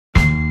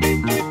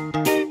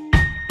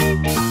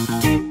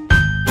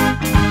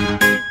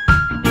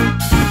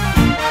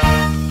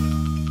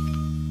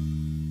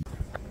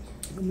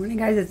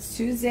Guys, it's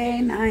Tuesday,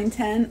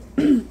 9/10,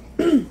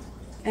 and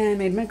I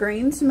made my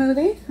green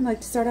smoothie. I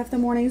like to start off the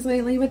mornings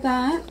lately with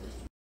that.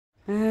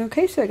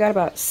 Okay, so I got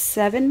about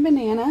 7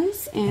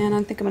 bananas, and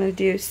I think I'm going to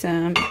do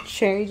some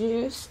cherry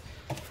juice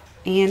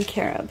and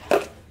carob.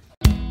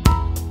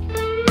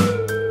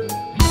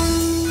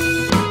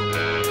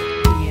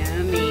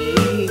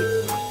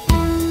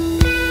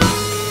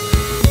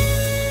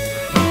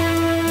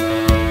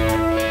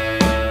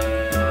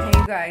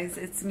 Guys,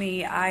 it's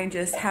me. I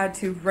just had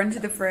to run to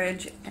the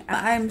fridge.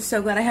 I'm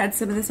so glad I had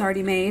some of this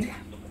already made.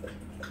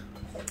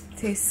 It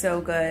tastes so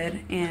good,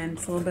 and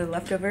it's a little bit of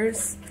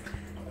leftovers.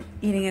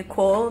 Eating it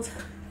cold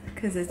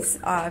because it's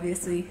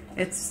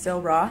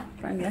still raw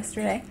from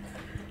yesterday,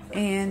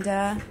 and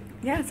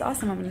yeah, it's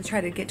awesome. I'm gonna try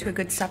to get to a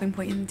good stopping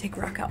point and take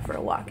Rock out for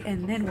a walk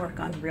and then work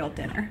on real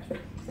dinner.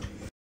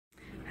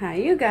 Hi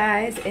you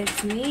guys,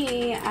 it's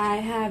me. I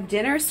have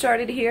dinner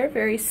started here,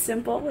 very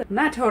simple,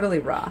 not totally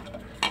raw.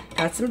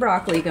 Got some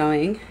broccoli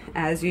going,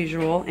 as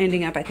usual,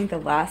 ending up, I think, the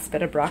last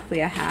bit of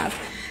broccoli I have.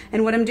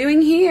 And what I'm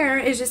doing here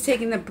is just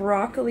taking the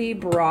broccoli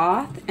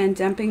broth and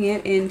dumping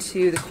it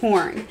into the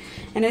corn.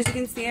 And as you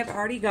can see, I've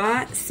already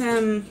got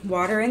some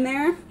water in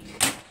there.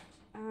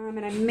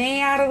 And I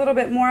may add a little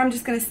bit more. I'm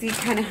just going to see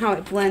kind of how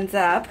it blends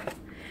up.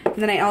 And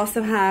then I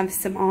also have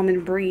some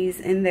almond bries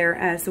in there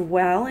as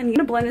well. And I'm going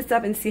to blend this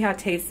up and see how it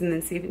tastes and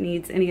then see if it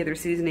needs any other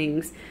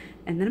seasonings.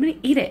 And then I'm going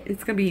to eat it.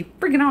 It's going to be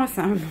freaking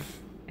awesome,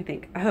 I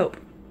think. I hope.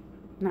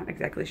 Not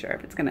exactly sure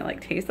if it's gonna like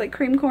taste like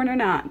cream corn or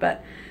not,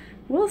 but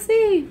we'll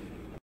see.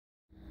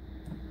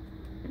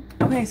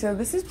 Okay, so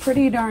this is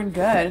pretty darn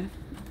good.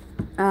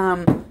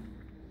 I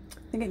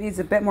think it needs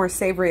a bit more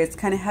savory. It's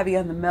kind of heavy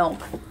on the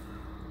milk.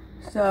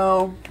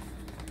 So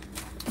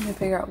I'm gonna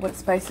figure out what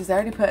spices. I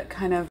already put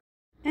kind of,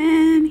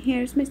 and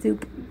here's my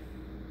soup.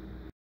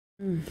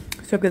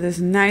 So I've got this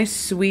nice,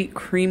 sweet,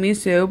 creamy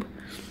soup,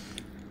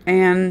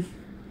 and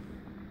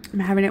I'm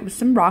having it with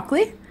some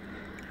broccoli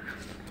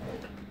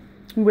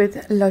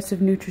with lots of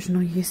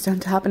nutritional yeast on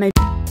top, and